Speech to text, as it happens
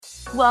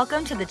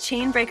Welcome to the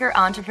Chainbreaker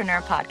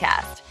Entrepreneur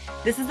Podcast.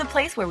 This is the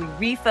place where we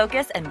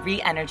refocus and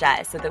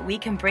re-energize so that we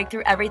can break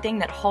through everything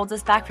that holds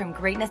us back from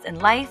greatness in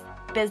life,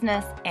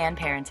 business, and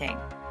parenting.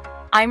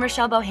 I'm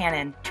Rochelle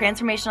Bohannon,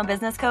 transformational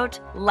business coach,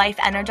 life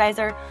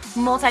energizer,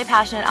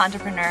 multi-passionate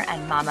entrepreneur,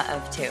 and mama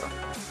of two.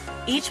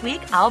 Each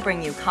week, I'll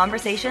bring you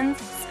conversations,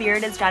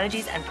 spirited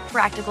strategies, and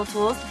practical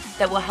tools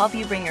that will help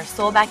you bring your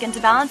soul back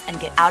into balance and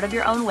get out of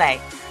your own way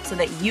so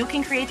that you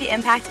can create the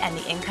impact and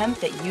the income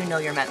that you know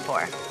you're meant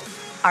for.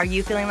 Are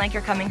you feeling like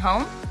you're coming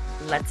home?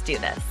 Let's do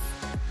this.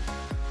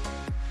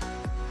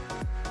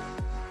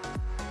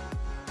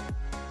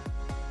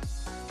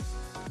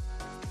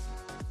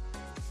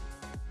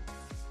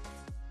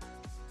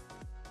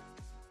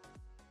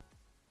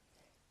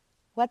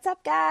 What's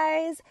up,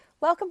 guys?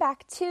 Welcome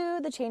back to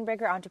the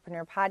Chainbreaker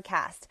Entrepreneur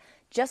Podcast.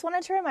 Just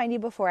wanted to remind you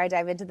before I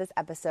dive into this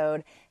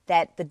episode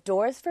that the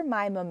doors for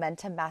my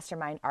Momentum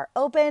Mastermind are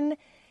open.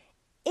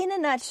 In a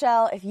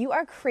nutshell, if you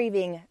are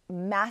craving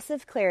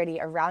massive clarity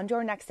around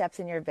your next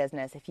steps in your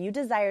business, if you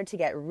desire to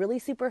get really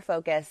super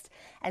focused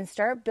and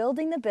start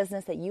building the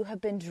business that you have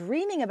been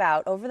dreaming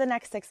about over the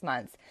next 6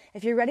 months,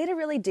 if you're ready to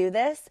really do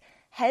this,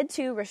 head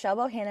to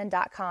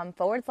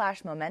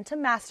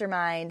rochellebohannon.com/momentum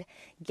mastermind,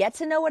 get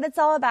to know what it's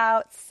all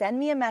about, send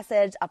me a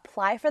message,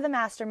 apply for the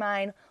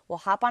mastermind, we'll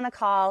hop on a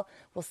call,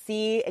 we'll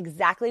see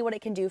exactly what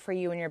it can do for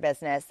you and your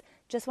business.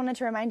 Just wanted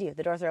to remind you,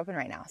 the doors are open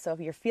right now. So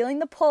if you're feeling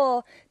the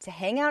pull to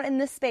hang out in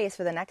this space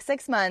for the next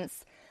 6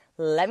 months,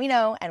 let me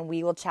know and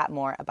we will chat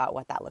more about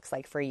what that looks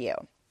like for you.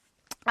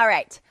 All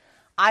right,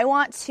 I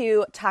want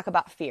to talk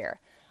about fear.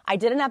 I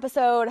did an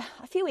episode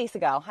a few weeks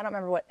ago. I don't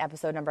remember what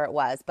episode number it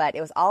was, but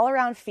it was all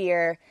around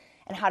fear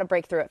and how to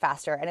break through it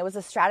faster. And it was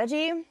a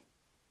strategy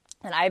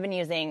that I've been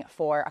using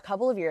for a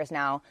couple of years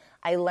now.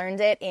 I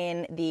learned it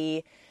in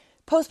the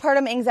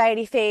postpartum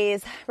anxiety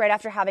phase right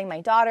after having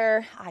my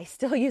daughter. I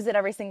still use it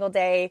every single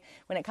day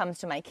when it comes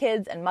to my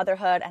kids and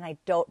motherhood, and I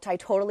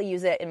totally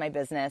use it in my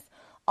business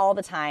all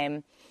the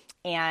time.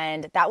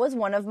 And that was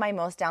one of my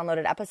most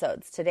downloaded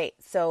episodes to date.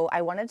 So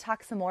I wanted to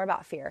talk some more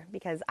about fear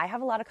because I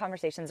have a lot of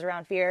conversations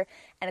around fear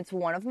and it's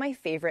one of my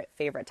favorite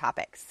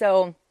topics.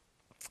 So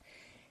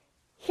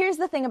here's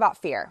the thing about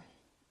fear.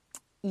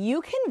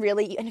 You can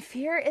really, and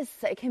fear it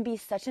can be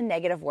such a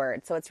negative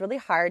word. So it's really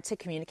hard to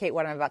communicate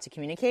what I'm about to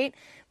communicate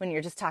when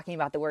you're just talking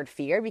about the word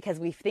fear, because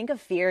we think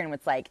of fear and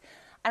it's like,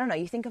 I don't know,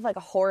 you think of like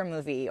a horror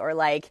movie, or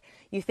like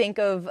you think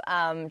of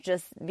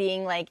just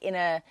being like in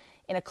a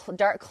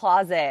dark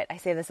closet. I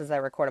say this as I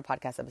record a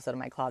podcast episode in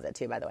my closet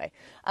too, by the way.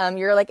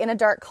 You're like in a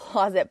dark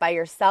closet by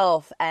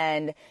yourself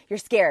and you're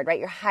scared, right?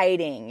 You're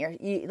hiding.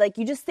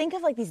 You just think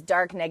of like these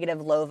dark, negative,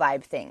 low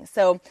vibe things.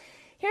 So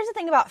here's the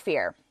thing about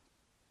fear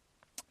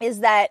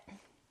is that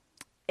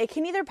it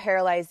can either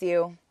paralyze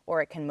you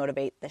or it can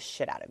motivate the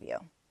shit out of you.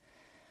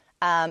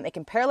 It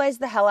can paralyze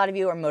the hell out of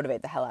you or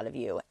motivate the hell out of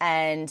you.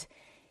 And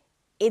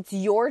it's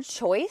your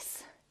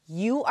choice.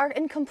 You are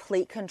in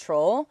complete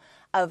control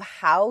of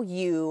how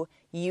you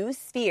use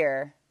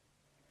fear,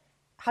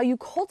 how you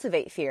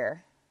cultivate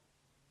fear,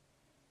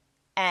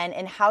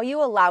 and how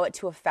you allow it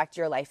to affect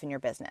your life and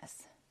your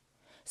business.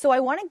 So I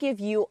want to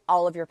give you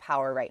all of your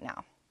power right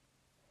now,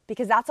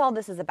 because that's all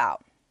this is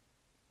about.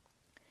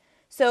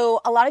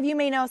 So a lot of you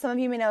may know, some of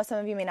you may know, some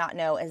of you may not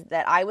know, is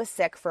that I was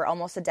sick for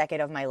almost a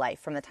decade of my life,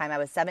 from the time I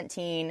was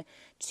 17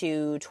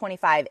 to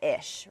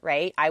 25-ish,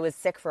 right? I was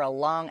sick for a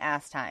long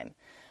ass time.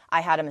 I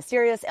had a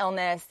mysterious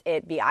illness.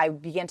 I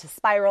began to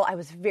spiral. I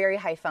was very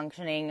high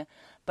functioning,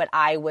 but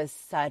I was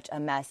such a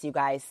mess, you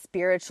guys.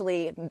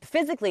 Spiritually,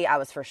 physically, I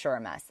was for sure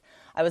a mess.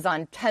 I was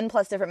on 10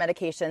 plus different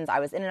medications. I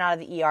was in and out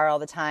of the ER all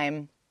the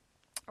time.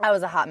 I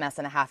was a hot mess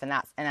and a half in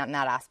that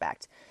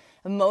aspect.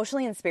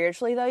 Emotionally and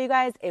spiritually, though, you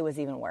guys, it was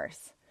even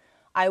worse.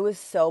 I was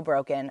so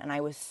broken and I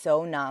was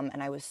so numb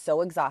and I was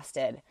so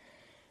exhausted.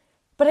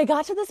 But I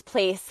got to this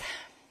place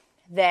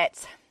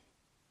that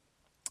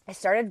I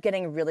started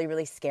getting really,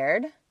 really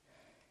scared.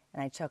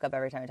 And I choke up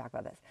every time I talk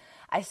about this.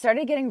 I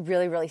started getting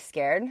really, really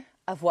scared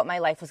of what my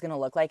life was going to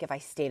look like if I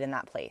stayed in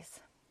that place.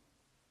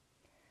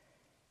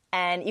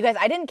 And you guys,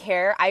 I didn't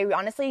care. I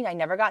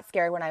never got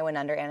scared when I went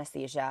under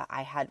anesthesia.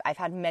 I've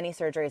had many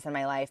surgeries in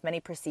my life, many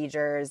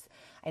procedures.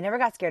 I never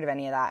got scared of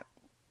any of that.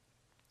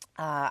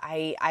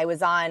 I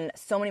was on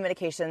so many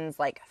medications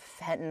like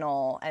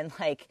fentanyl and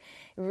like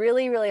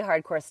really, really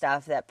hardcore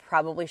stuff that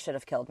probably should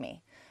have killed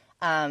me,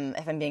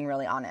 if I'm being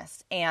really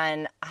honest.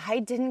 And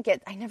I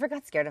never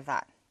got scared of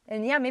that.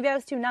 And yeah, maybe I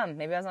was too numb.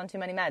 Maybe I was on too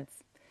many meds.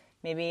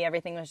 Maybe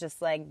everything was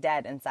just like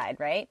dead inside,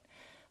 right?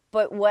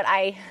 But what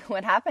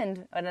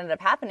ended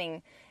up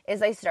happening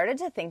is I started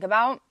to think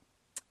about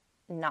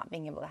not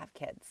being able to have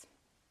kids.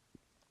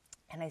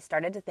 And I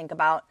started to think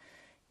about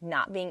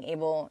not being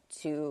able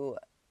to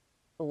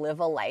live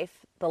the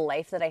life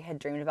that I had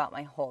dreamed about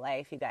my whole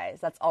life, you guys.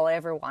 That's all I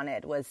ever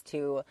wanted, was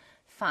to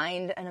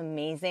find an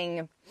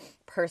amazing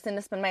person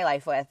to spend my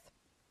life with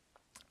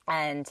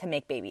and to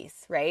make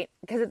babies, right?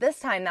 Because at this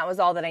time, that was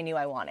all that I knew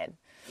I wanted.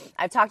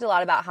 I've talked a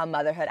lot about how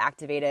motherhood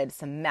activated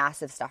some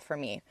massive stuff for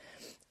me.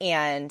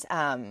 And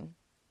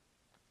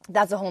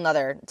that's a whole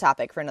nother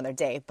topic for another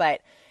day.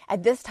 But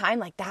at this time,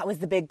 like, that was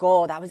the big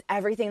goal. That was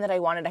everything that I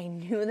wanted. I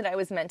knew that I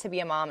was meant to be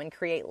a mom and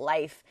create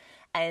life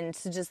and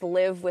to just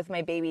live with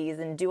my babies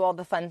and do all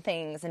the fun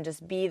things and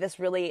just be this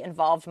really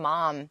involved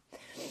mom.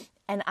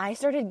 And I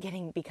started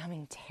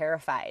becoming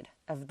terrified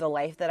of the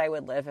life that I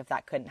would live if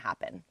that couldn't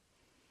happen.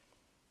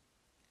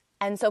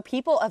 And so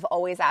people have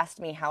always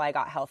asked me how I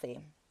got healthy,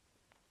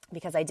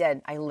 because I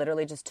did. I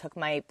literally just took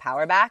my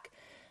power back.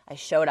 I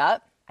showed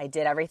up. I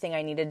did everything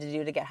I needed to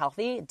do to get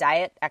healthy: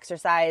 diet,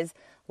 exercise,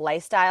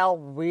 lifestyle,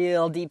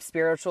 real deep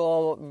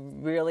spiritual,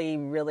 really,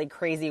 really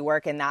crazy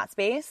work in that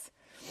space,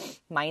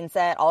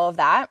 mindset, all of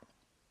that.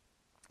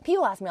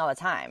 People ask me all the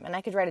time, and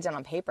I could write it down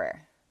on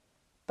paper.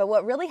 But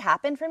what really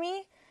happened for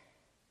me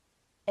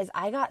is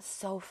I got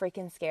so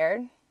freaking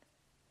scared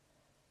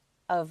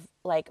of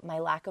like my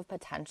lack of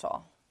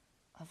potential,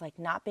 of like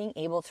not being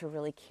able to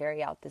really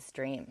carry out this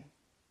dream.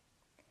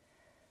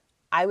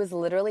 I was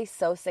literally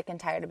so sick and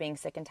tired of being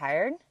sick and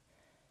tired,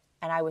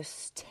 and I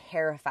was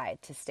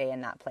terrified to stay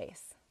in that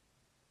place.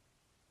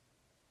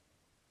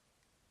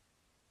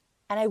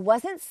 And I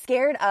wasn't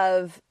scared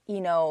of,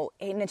 in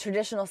a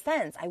traditional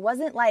sense. I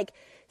wasn't like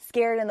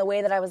scared in the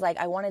way that I was like,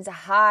 I wanted to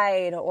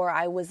hide, or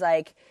I was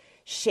like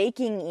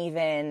shaking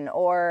even,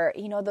 or,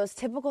 those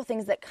typical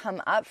things that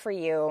come up for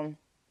you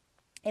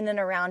in and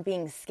around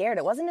being scared.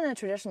 It wasn't in a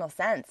traditional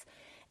sense.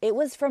 It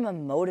was from a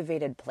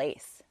motivated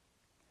place.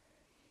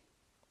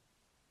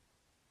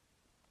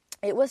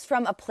 It was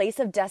from a place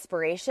of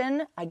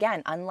desperation.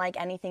 Again, unlike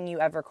anything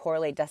you ever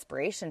correlate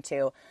desperation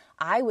to,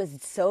 I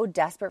was so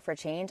desperate for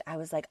change. I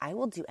was like, I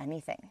will do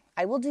anything.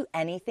 I will do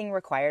anything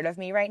required of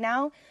me right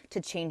now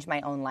to change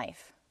my own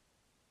life.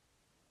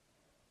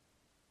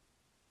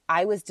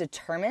 I was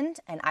determined,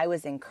 and I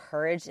was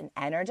encouraged and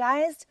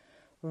energized,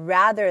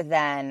 rather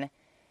than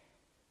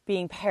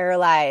being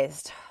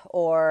paralyzed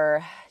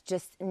or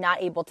just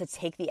not able to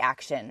take the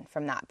action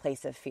from that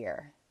place of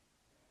fear.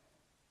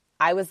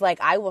 I was like,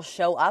 I will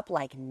show up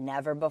like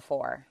never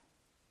before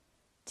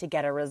to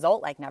get a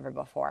result like never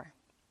before.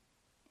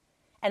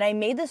 And I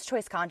made this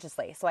choice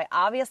consciously. So I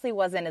obviously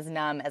wasn't as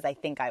numb as I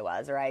think I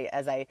was, or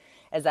as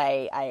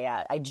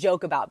I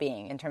joke about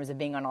being in terms of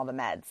being on all the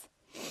meds.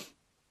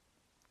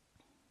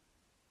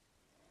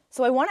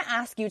 So I want to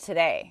ask you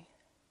today,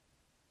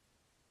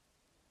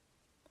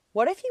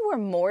 what if you were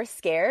more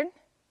scared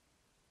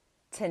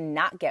to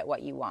not get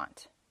what you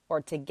want, or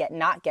to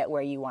not get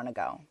where you want to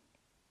go?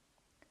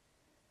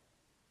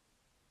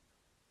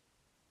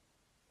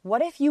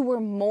 What if you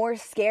were more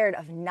scared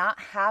of not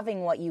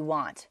having what you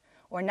want,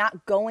 or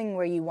not going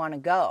where you want to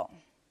go?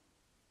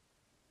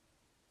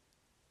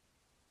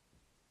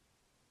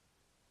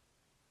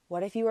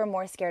 What if you were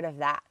more scared of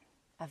that,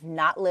 of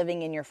not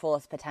living in your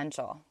fullest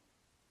potential?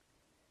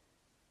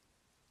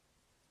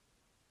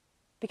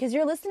 Because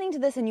you're listening to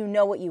this and you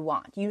know what you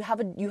want. You have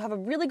a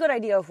really good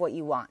idea of what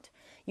you want.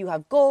 You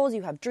have goals,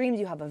 you have dreams,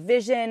 you have a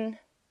vision.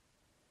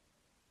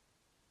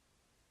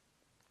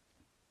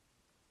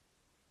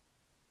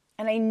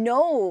 And I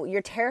know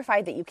you're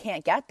terrified that you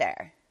can't get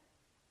there.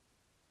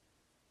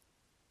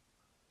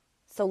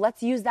 So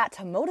let's use that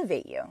to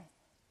motivate you.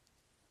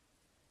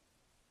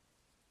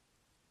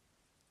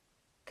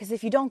 Because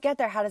if you don't get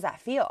there, how does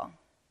that feel?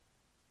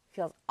 It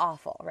feels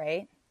awful,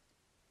 right?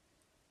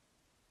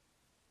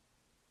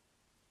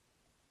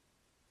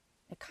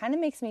 It kind of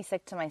makes me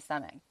sick to my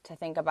stomach to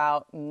think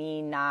about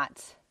me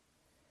not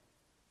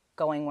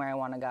going where I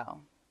want to go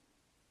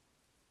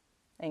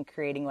and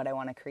creating what I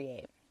want to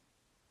create.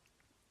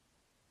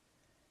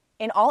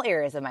 In all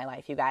areas of my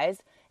life, you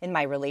guys. In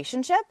my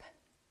relationship,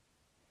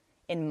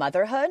 in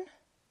motherhood,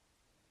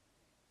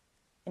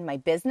 in my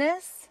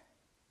business,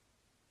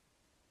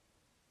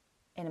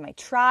 and in my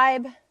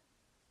tribe.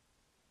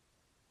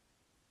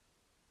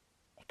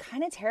 It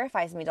kind of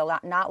terrifies me to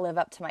not live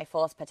up to my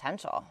fullest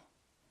potential.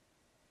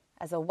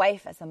 As a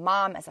wife, as a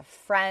mom, as a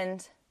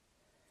friend,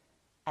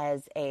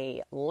 as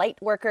a light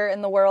worker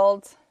in the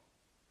world.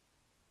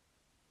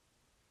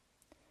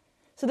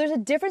 So there's a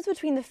difference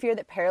between the fear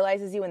that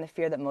paralyzes you and the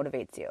fear that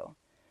motivates you.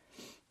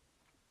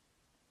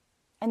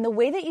 And the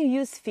way that you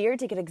use fear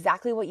to get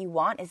exactly what you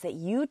want is that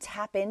you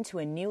tap into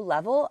a new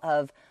level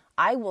of,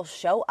 I will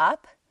show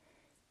up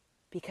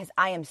because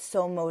I am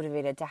so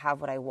motivated to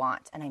have what I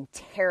want. And I'm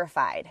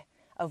terrified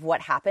of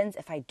what happens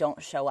if I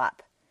don't show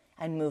up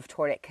and move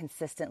toward it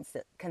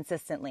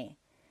consistently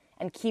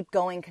and keep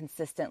going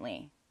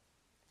consistently.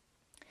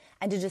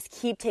 And to just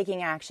keep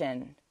taking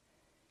action,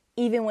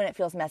 even when it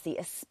feels messy,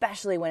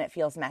 especially when it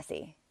feels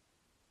messy.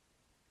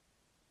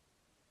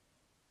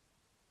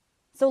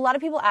 So a lot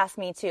of people ask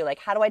me too, like,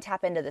 how do I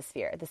tap into this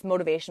fear, this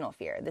motivational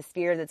fear, this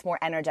fear that's more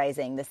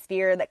energizing, this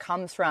fear that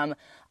comes from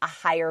a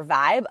higher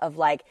vibe of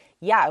like,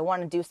 yeah, I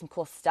want to do some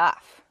cool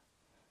stuff.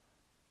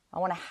 I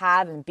want to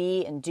have and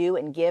be and do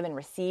and give and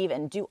receive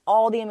and do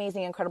all the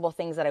amazing, incredible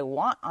things that I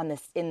want on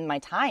this, in my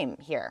time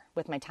here,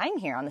 with my time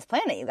here on this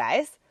planet, you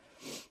guys.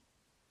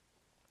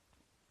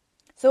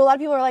 So a lot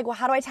of people are like, well,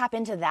 how do I tap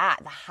into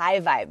that? The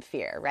high vibe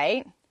fear,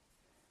 right?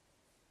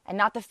 And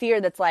not the fear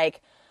that's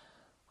like,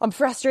 I'm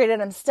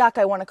frustrated, I'm stuck,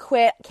 I want to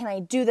quit. Can I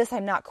do this?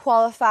 I'm not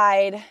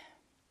qualified.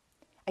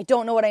 I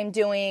don't know what I'm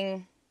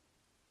doing.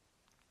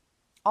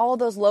 All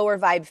those lower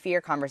vibe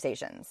fear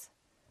conversations.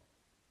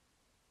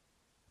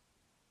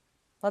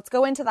 Let's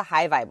go into the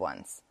high vibe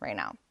ones right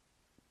now.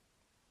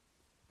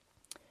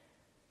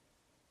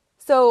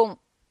 So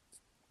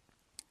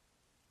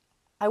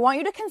I want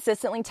you to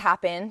consistently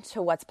tap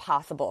into what's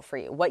possible for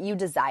you, what you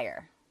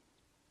desire.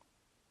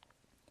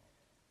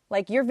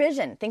 Like your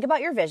vision. Think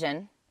about your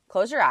vision.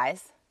 Close your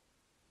eyes.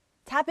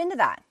 Tap into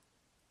that.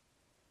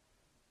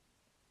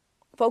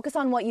 Focus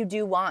on what you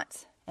do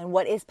want and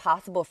what is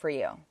possible for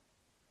you.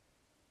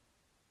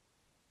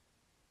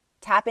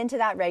 Tap into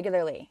that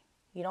regularly.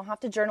 You don't have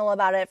to journal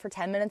about it for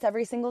 10 minutes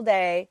every single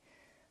day.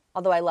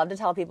 Although I love to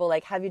tell people,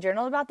 like, have you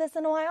journaled about this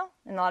in a while?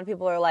 And a lot of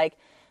people are like,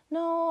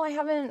 no, I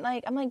haven't.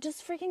 I'm like,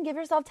 just freaking give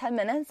yourself 10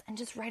 minutes and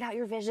just write out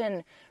your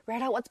vision.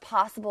 Write out what's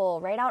possible.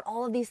 Write out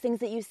all of these things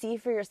that you see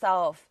for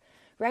yourself.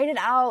 Write it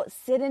out.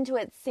 Sit into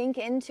it. Sink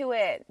into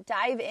it.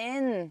 Dive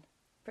in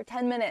for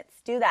 10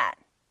 minutes. Do that.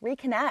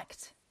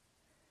 Reconnect.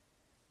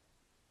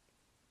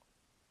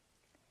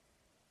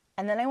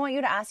 And then I want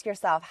you to ask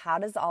yourself, how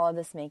does all of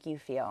this make you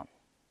feel?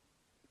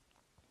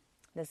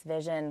 This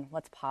vision,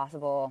 what's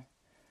possible,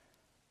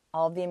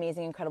 all of the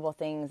amazing, incredible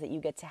things that you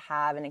get to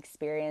have and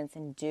experience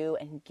and do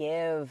and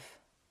give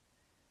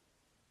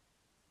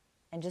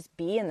and just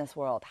be in this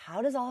world.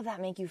 How does all of that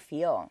make you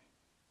feel?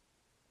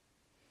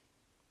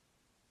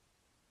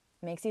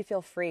 It makes you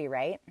feel free,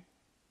 right?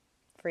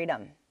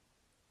 Freedom.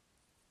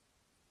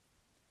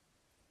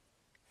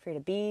 Free to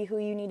be who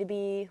you need to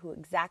be,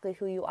 exactly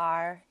who you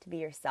are, to be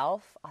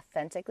yourself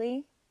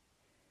authentically.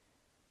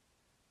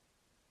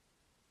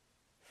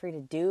 Free to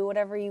do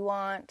whatever you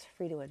want,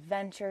 free to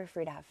adventure,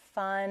 free to have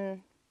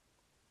fun,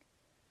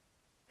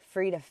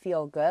 free to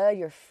feel good,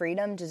 your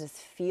freedom to just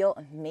feel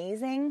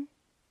amazing,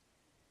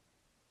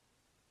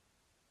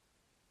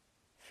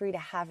 free to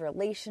have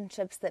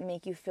relationships that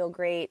make you feel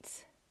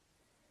great,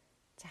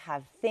 to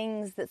have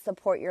things that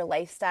support your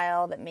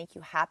lifestyle that make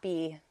you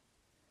happy,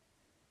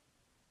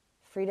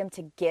 freedom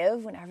to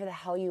give whenever the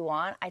hell you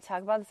want. I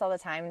talk about this all the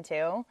time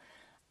too.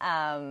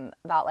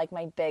 About like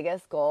my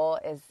biggest goal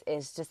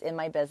is just in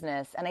my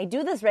business. And I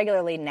do this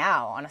regularly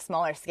now on a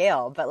smaller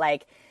scale, but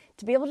like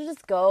to be able to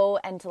just go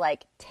and to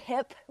like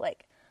tip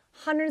like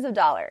hundreds of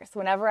dollars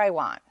whenever I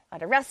want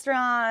at a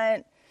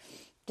restaurant,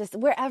 just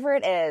wherever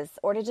it is,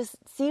 or to just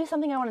see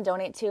something I want to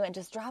donate to and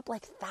just drop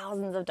like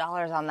thousands of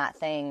dollars on that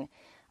thing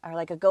or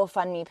like a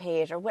GoFundMe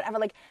page or whatever.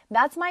 Like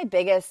that's my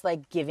biggest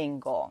like giving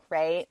goal,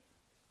 right?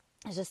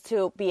 Is just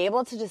to be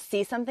able to just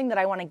see something that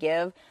I want to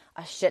give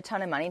a shit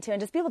ton of money to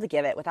and just be able to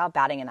give it without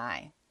batting an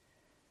eye.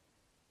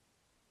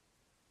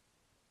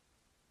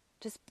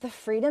 Just the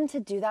freedom to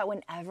do that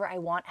whenever I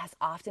want, as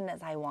often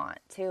as I want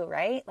too,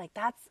 right? Like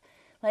that's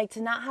like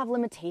to not have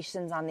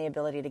limitations on the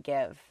ability to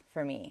give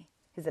for me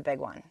is a big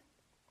one.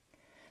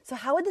 So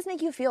how would this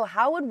make you feel?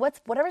 How would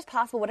whatever's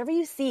possible, whatever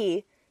you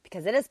see,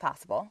 because it is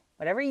possible,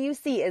 whatever you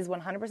see is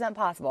 100%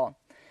 possible.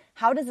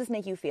 How does this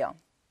make you feel?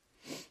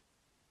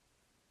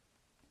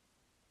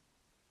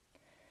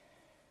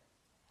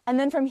 And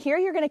then from here,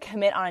 you're going to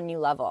commit on a new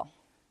level.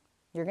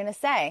 You're going to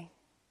say,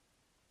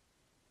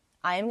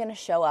 I am going to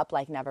show up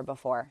like never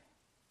before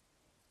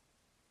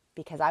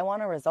because I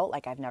want a result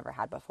like I've never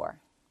had before.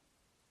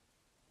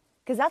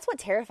 Because that's what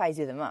terrifies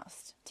you the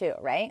most too,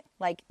 right?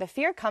 Like the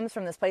fear comes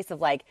from this place of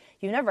like,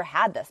 you've never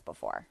had this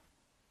before.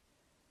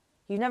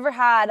 You've never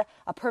had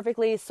a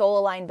perfectly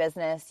soul-aligned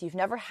business. You've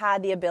never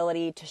had the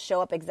ability to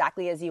show up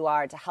exactly as you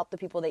are, to help the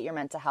people that you're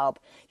meant to help.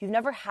 You've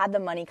never had the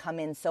money come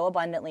in so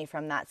abundantly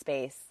from that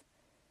space.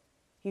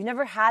 You've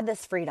never had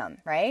this freedom,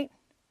 right?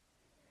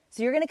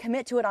 So you're going to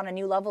commit to it on a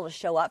new level to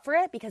show up for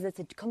it because it's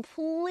a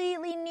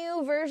completely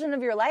new version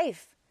of your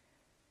life.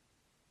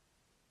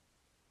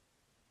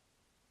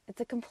 It's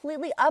a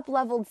completely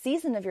up-leveled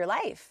season of your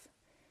life.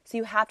 So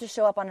you have to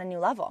show up on a new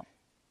level.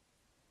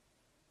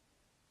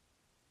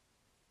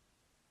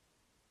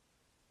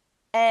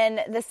 And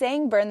the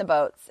saying burn the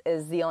boats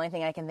is the only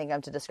thing I can think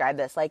of to describe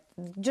this. Like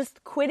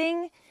just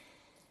quitting,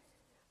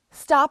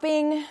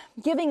 stopping,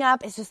 giving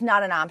up is just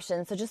not an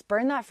option. So just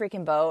burn that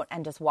freaking boat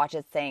and just watch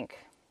it sink.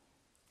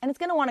 And it's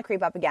going to want to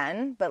creep up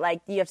again, but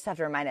like you just have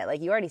to remind it,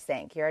 like you already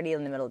sank. You're already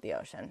in the middle of the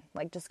ocean.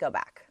 Like just go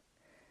back.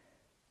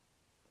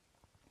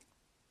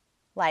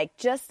 Like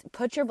just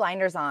put your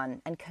blinders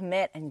on and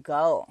commit and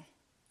go.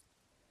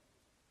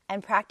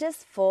 And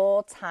practice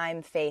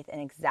full-time faith in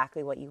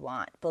exactly what you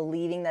want,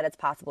 believing that it's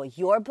possible.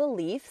 Your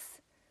beliefs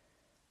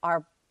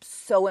are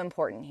so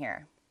important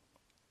here.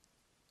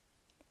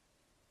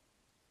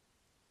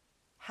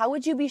 How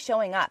would you be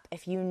showing up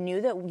if you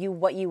knew that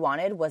what you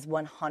wanted was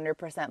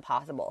 100%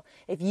 possible?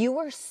 If you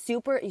were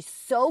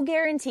so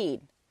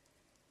guaranteed,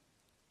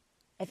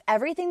 if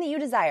everything that you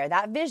desire,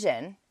 that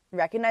vision,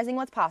 recognizing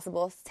what's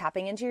possible,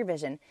 tapping into your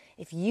vision,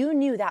 if you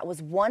knew that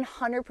was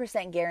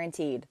 100%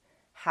 guaranteed,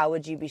 how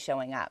would you be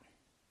showing up?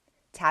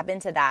 Tap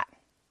into that.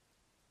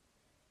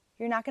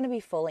 You're not going to be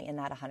fully in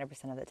that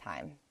 100% of the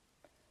time.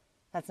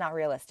 That's not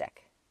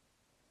realistic.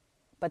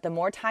 But the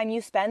more time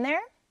you spend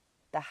there,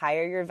 the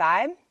higher your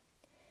vibe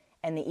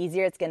and the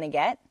easier it's going to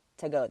get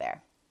to go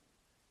there.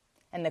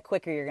 And the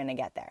quicker you're going to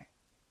get there.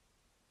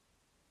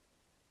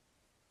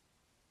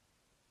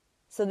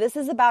 So this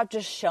is about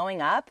just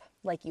showing up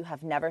like you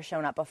have never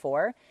shown up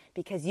before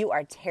because you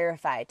are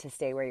terrified to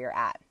stay where you're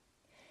at.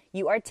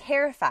 You are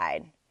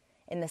terrified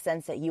in the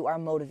sense that you are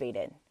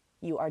motivated.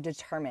 You are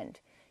determined.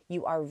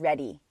 You are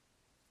ready.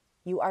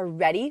 You are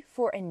ready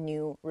for a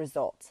new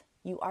result.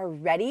 You are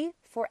ready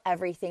for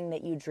everything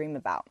that you dream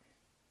about.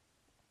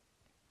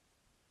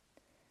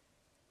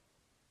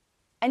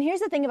 And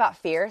here's the thing about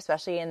fear,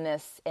 especially in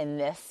this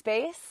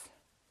space.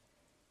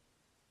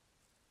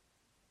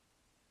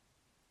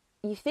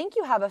 You think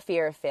you have a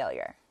fear of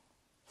failure.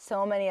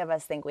 So many of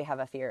us think we have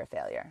a fear of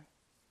failure.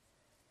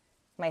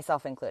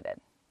 Myself included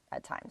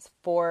at times,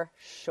 for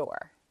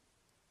sure.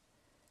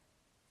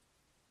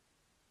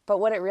 But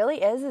what it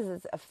really is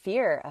it's a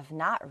fear of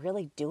not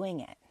really doing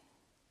it.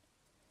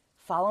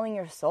 Following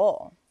your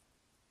soul.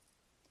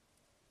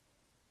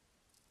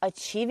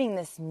 Achieving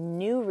this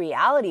new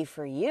reality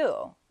for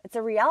you. It's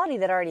a reality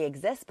that already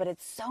exists, but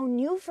it's so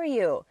new for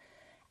you.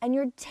 And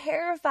you're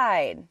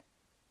terrified.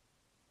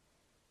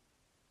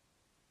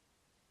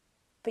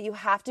 But you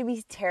have to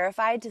be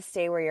terrified to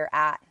stay where you're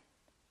at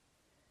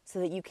so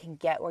that you can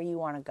get where you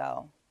want to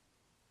go.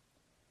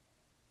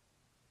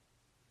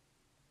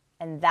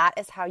 And that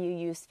is how you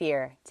use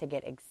fear to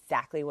get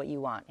exactly what you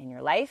want in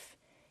your life,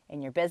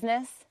 in your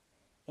business,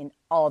 in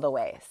all the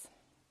ways.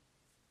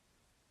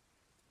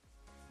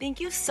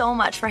 Thank you so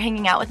much for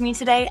hanging out with me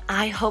today.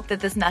 I hope that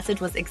this message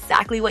was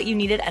exactly what you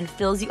needed and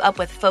fills you up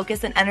with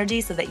focus and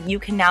energy so that you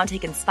can now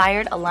take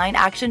inspired, aligned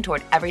action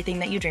toward everything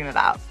that you dream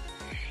about.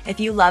 If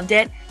you loved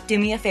it, do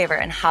me a favor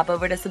and hop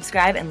over to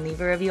subscribe and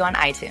leave a review on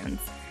iTunes.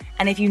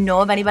 And if you know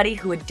of anybody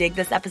who would dig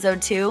this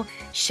episode too,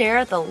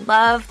 share the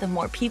love. The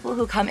more people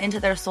who come into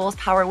their soul's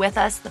power with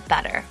us, the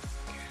better.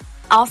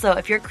 Also,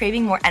 if you're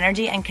craving more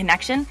energy and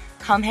connection,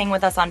 come hang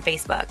with us on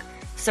Facebook.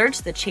 Search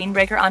The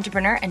Chainbreaker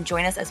Entrepreneur and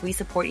join us as we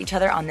support each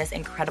other on this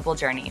incredible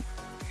journey.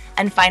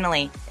 And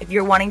finally, if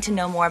you're wanting to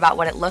know more about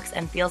what it looks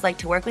and feels like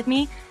to work with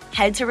me,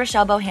 head to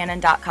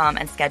RochelleBohannon.com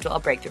and schedule a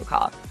breakthrough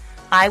call.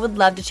 I would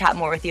love to chat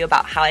more with you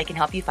about how I can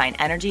help you find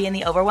energy in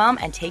the overwhelm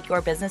and take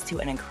your business to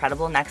an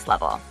incredible next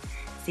level.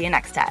 See you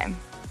next time.